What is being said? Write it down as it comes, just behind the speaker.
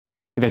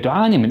إذا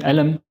تعاني من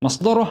ألم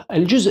مصدره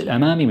الجزء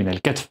الأمامي من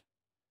الكتف،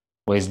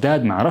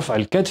 ويزداد مع رفع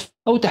الكتف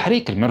أو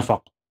تحريك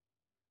المرفق،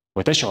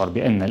 وتشعر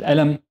بأن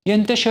الألم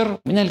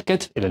ينتشر من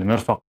الكتف إلى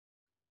المرفق،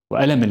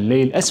 وألم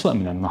الليل أسوأ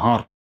من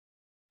النهار،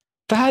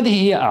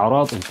 فهذه هي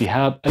أعراض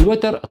التهاب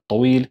الوتر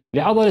الطويل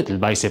لعضلة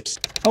البايسبس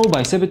أو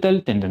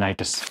بايسبتال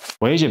تندونيتس،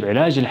 ويجب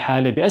علاج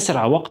الحالة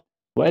بأسرع وقت،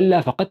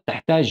 وإلا فقد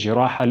تحتاج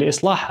جراحة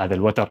لإصلاح هذا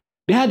الوتر.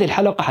 بهذه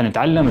الحلقة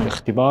حنتعلم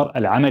الاختبار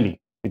العملي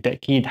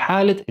لتأكيد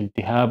حالة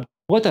التهاب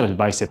وتر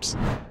البايسبس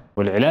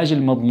والعلاج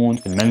المضمون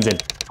في المنزل.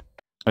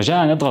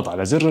 رجاء اضغط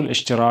على زر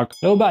الاشتراك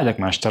لو بعدك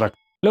ما اشتركت،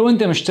 لو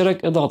انت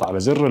مشترك اضغط على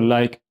زر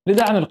اللايك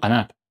لدعم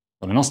القناة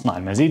ولنصنع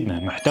المزيد من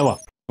المحتوى.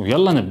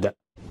 ويلا نبدأ.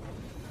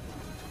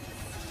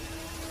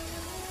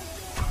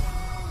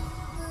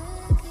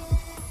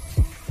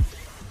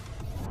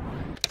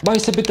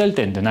 بايسبتال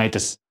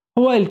تندونيتس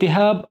هو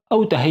التهاب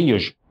أو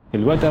تهيج في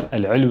الوتر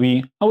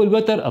العلوي أو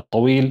الوتر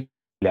الطويل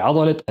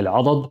لعضلة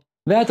العضد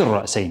ذات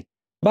الرأسين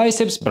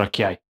بايسبس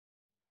براكياي.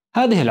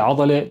 هذه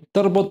العضلة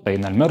تربط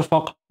بين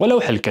المرفق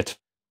ولوح الكتف،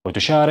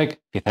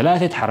 وتشارك في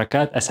 3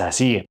 حركات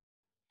أساسية: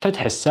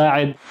 فتح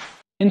الساعد،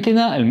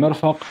 انثناء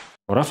المرفق،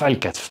 ورفع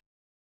الكتف.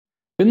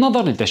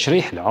 بالنظر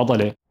لتشريح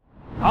العضلة،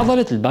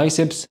 عضلة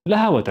البايسبس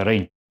لها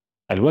وترين.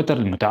 الوتر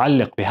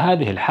المتعلق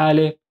بهذه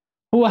الحالة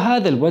هو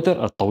هذا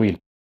الوتر الطويل.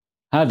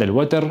 هذا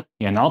الوتر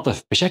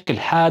ينعطف بشكل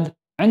حاد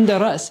عند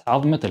رأس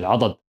عظمة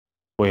العضد،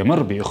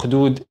 ويمر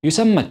بأخدود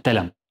يسمى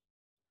التلم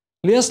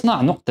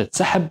ليصنع نقطة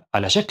سحب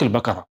على شكل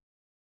بكرة،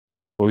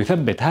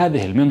 ويثبت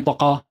هذه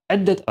المنطقة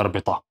عدة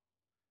أربطة.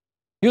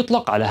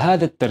 يطلق على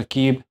هذا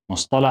التركيب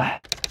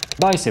مصطلح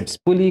بايسبس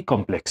بولي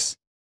كومبلكس.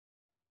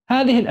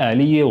 هذه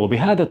الآلية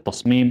وبهذا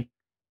التصميم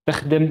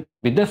تخدم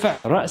بدفع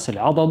رأس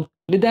العضد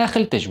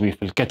لداخل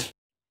تجويف الكتف،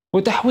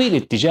 وتحويل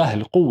اتجاه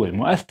القوة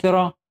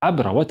المؤثرة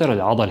عبر وتر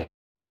العضلة.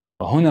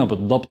 وهنا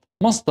بالضبط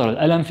مصدر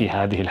الألم في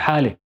هذه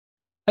الحالة: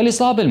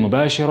 الإصابة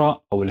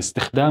المباشرة أو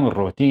الاستخدام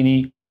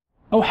الروتيني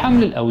أو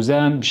حمل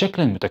الأوزان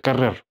بشكل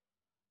متكرر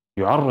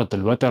يعرض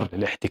الوتر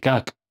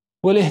للاحتكاك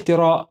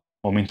والاهتراء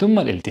ومن ثم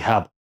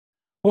الالتهاب.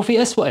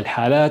 وفي أسوأ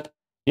الحالات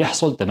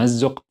يحصل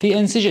تمزق في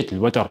أنسجة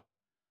الوتر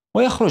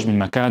ويخرج من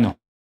مكانه،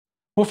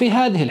 وفي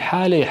هذه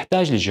الحالة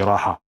يحتاج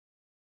لجراحة.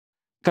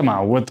 كما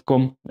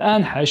عودتكم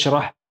الآن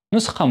حأشرح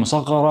نسخة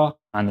مصغرة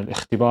عن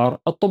الاختبار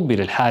الطبي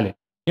للحالة.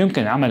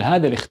 يمكن عمل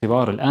هذا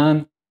الاختبار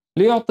الآن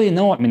ليعطي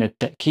نوع من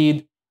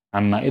التأكيد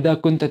عما إذا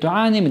كنت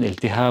تعاني من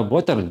التهاب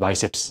وتر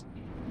البايسبس.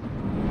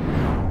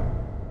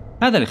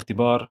 هذا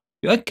الاختبار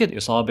يؤكد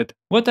إصابة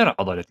وتر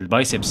عضلة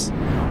البايسبس.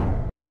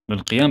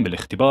 للقيام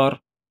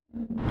بالاختبار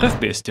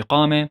قف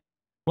باستقامة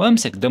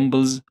وأمسك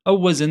دمبلز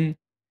أو وزن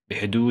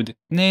بحدود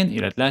 2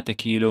 إلى 3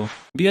 كيلو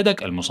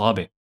بيدك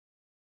المصابة.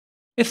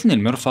 اثني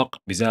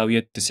المرفق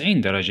بزاوية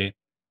 90 درجة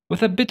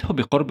وثبته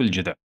بقرب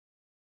الجذع.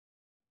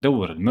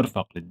 دور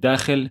المرفق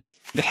للداخل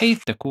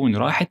بحيث تكون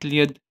راحة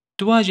اليد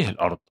تواجه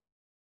الأرض.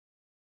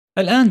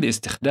 الآن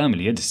باستخدام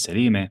اليد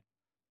السليمة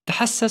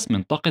تحسس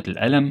منطقة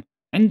الألم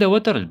عند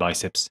وتر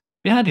البايسبس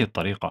بهذه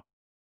الطريقة.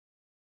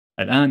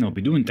 الآن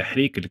وبدون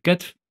تحريك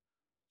الكتف،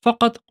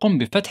 فقط قم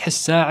بفتح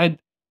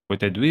الساعد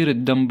وتدوير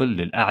الدمبل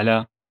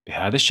للأعلى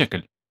بهذا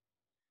الشكل.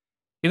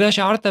 إذا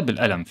شعرت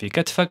بالألم في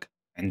كتفك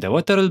عند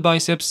وتر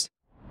البايسبس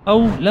أو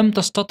لم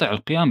تستطع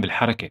القيام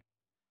بالحركة،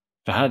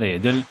 فهذا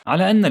يدل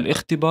على أن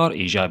الاختبار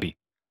إيجابي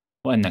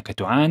وأنك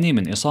تعاني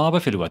من إصابة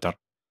في الوتر،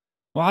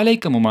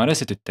 وعليك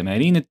ممارسة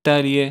التمارين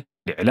التالية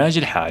لعلاج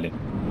الحالة.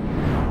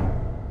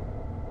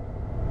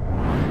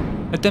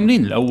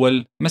 التمرين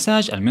الأول: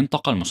 مساج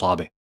المنطقة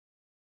المصابة.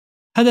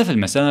 هدف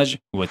المساج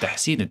هو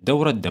تحسين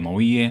الدورة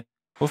الدموية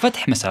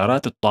وفتح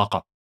مسارات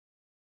الطاقة،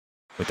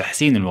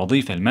 وتحسين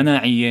الوظيفة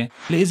المناعية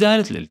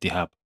لإزالة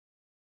الالتهاب.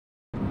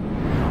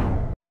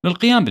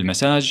 للقيام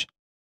بالمساج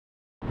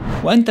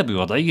وأنت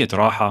بوضعية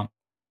راحة،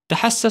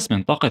 تحسس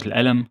منطقة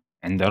الألم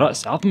عند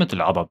رأس عظمة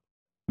العضد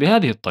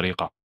بهذه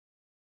الطريقة.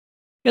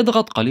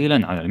 اضغط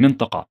قليلا على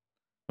المنطقة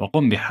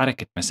وقم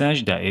بحركة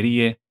مساج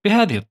دائرية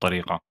بهذه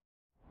الطريقة.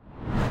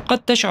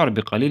 قد تشعر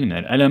بقليل من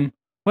الألم،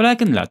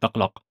 ولكن لا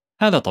تقلق،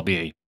 هذا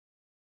طبيعي.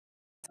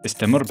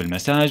 استمر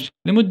بالمساج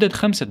لمدة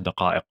 5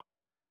 دقائق،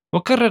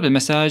 وكرر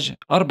المساج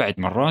 4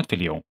 مرات في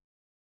اليوم.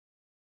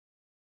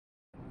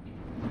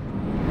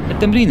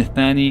 التمرين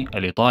الثاني: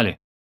 الإطالة.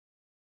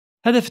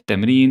 هدف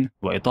التمرين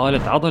هو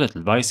إطالة عضلة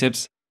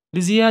البايسبس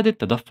لزيادة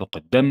تدفق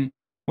الدم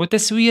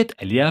وتسوية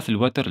ألياف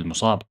الوتر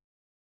المصاب.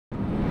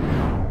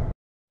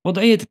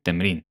 وضعية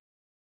التمرين: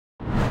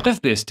 قف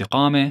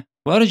باستقامة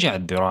وارجع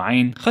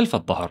الذراعين خلف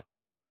الظهر،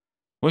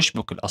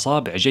 واشبك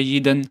الأصابع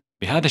جيدا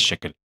بهذا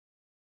الشكل.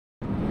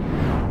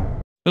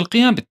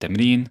 للقيام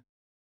بالتمرين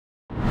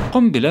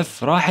قم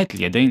بلف راحة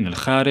اليدين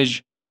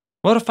للخارج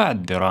وارفع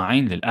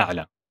الذراعين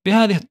للأعلى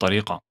بهذه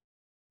الطريقة.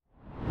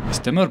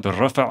 استمر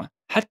بالرفع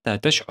حتى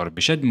تشعر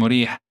بشد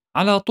مريح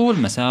على طول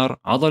مسار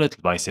عضلة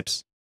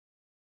البايسبس.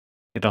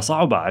 إذا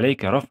صعب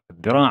عليك رفع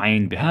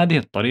الذراعين بهذه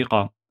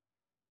الطريقة،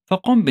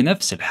 فقم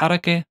بنفس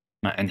الحركة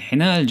مع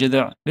انحناء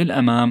الجذع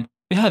للأمام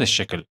بهذا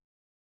الشكل.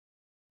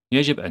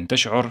 يجب أن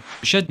تشعر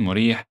بشد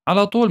مريح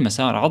على طول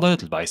مسار عضلة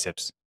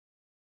البايسبس.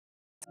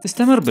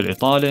 استمر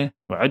بالإطالة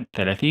وعد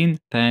 30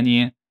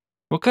 ثانية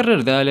وكرر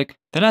ذلك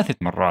 3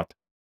 مرات.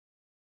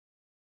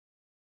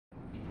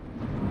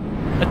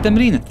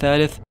 التمرين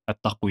الثالث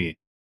التقوية.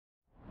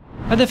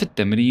 هدف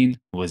التمرين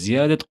هو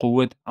زيادة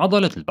قوة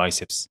عضلة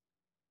البايسبس،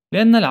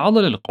 لأن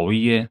العضلة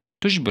القوية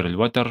تجبر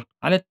الوتر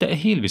على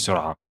التأهيل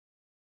بسرعة.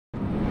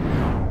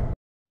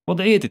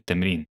 وضعية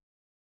التمرين: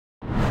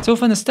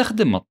 سوف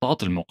نستخدم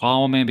مطاط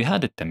المقاومة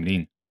بهذا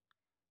التمرين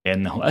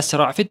لأنه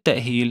أسرع في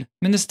التأهيل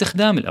من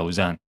استخدام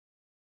الأوزان.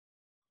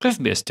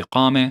 قف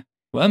باستقامة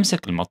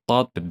وأمسك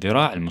المطاط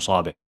بالذراع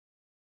المصابة.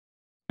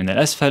 من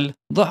الأسفل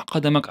ضع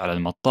قدمك على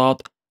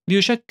المطاط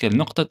ليشكل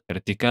نقطة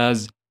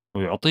ارتكاز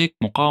ويعطيك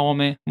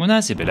مقاومة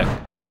مناسبة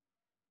لك.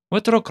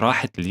 واترك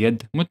راحة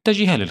اليد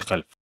متجهة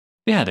للخلف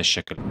بهذا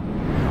الشكل.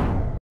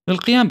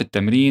 للقيام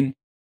بالتمرين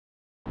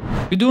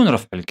بدون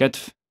رفع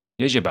الكتف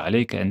يجب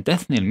عليك أن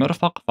تثني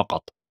المرفق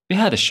فقط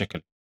بهذا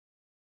الشكل.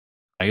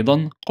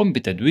 أيضا قم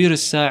بتدوير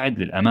الساعد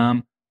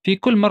للأمام في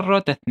كل مرة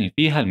تثني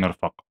فيها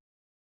المرفق.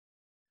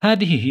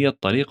 هذه هي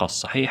الطريقة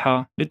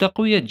الصحيحة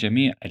لتقوية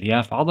جميع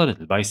ألياف عضلة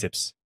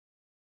البايسبس.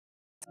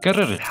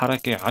 كرر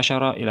الحركة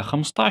 10 إلى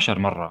 15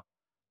 مرة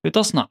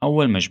لتصنع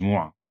أول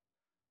مجموعة،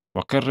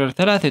 وكرر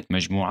 3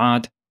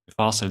 مجموعات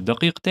بفاصل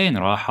دقيقتين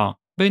راحة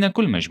بين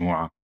كل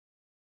مجموعة.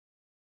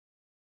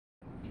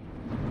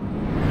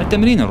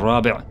 التمرين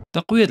الرابع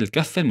تقوية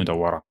الكفة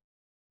المدورة.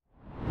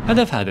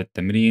 هدف هذا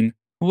التمرين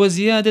هو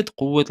زيادة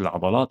قوة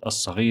العضلات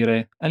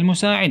الصغيرة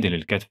المساعدة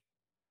للكتف،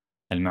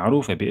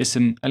 المعروفة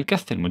باسم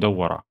الكفة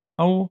المدورة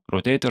أو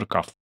روتيتور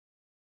كاف.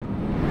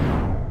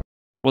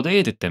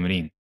 وضعية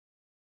التمرين: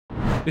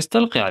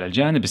 استلقي على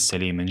الجانب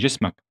السليم من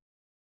جسمك.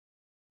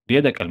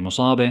 بيدك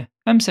المصابة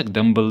أمسك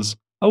دمبلز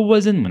أو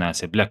وزن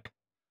مناسب لك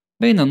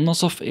بين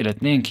النصف إلى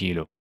 2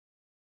 كيلو.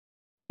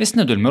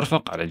 اسند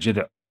المرفق على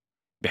الجذع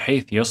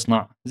بحيث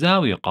يصنع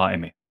زاوية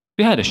قائمة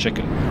بهذا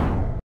الشكل.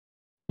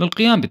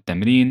 للقيام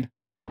بالتمرين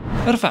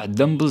ارفع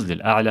الدمبلز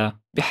للأعلى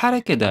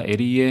بحركة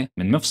دائرية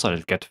من مفصل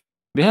الكتف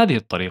بهذه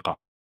الطريقة.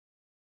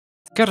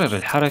 كرر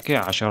الحركة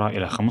 10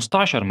 إلى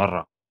 15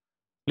 مرة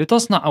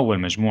لتصنع أول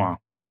مجموعة،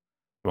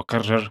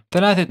 وكرر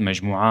 3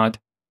 مجموعات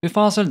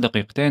بفاصل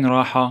دقيقتين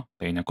راحة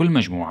بين كل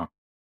مجموعة.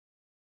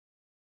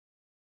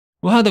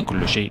 وهذا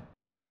كل شيء.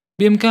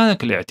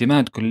 بإمكانك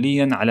الاعتماد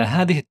كلياً على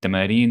هذه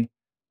التمارين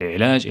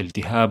لعلاج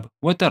التهاب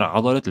وتر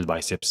عضلة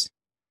البايسبس.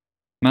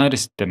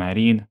 مارس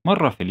التمارين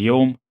مرة في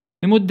اليوم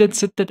لمدة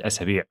 6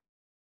 أسابيع،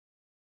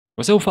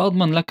 وسوف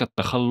أضمن لك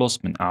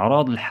التخلص من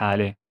أعراض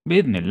الحالة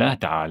بإذن الله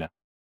تعالى.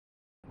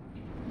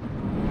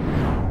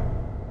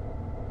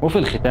 وفي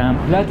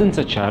الختام لا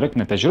تنسى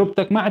تشاركنا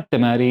تجربتك مع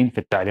التمارين في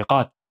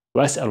التعليقات،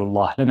 وأسأل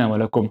الله لنا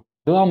ولكم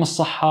دوام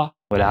الصحة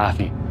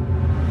والعافية.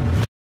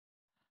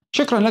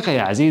 شكرا لك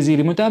يا عزيزي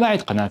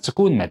لمتابعة قناة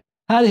سكون مد.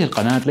 هذه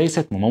القناة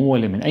ليست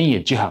ممولة من أي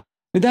جهة،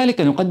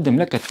 لذلك نقدم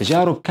لك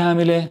التجارب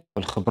كاملة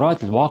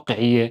والخبرات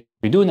الواقعية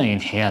بدون أي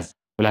انحياز،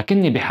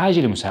 ولكني بحاجة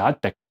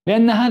لمساعدتك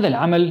لأن هذا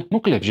العمل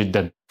مكلف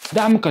جدا.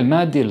 دعمك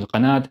المادي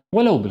للقناة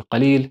ولو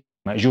بالقليل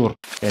مأجور،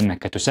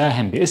 لأنك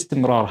تساهم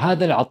باستمرار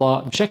هذا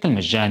العطاء بشكل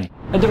مجاني.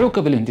 أدعوك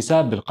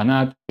بالانتساب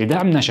بالقناة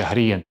لدعمنا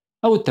شهريا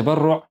أو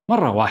التبرع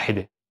مرة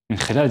واحدة من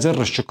خلال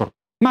زر الشكر.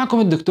 معكم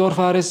الدكتور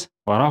فارس،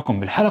 وأراكم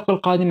بالحلقة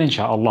القادمة إن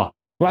شاء الله.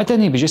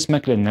 واعتني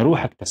بجسمك لأن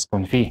روحك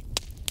تسكن فيه.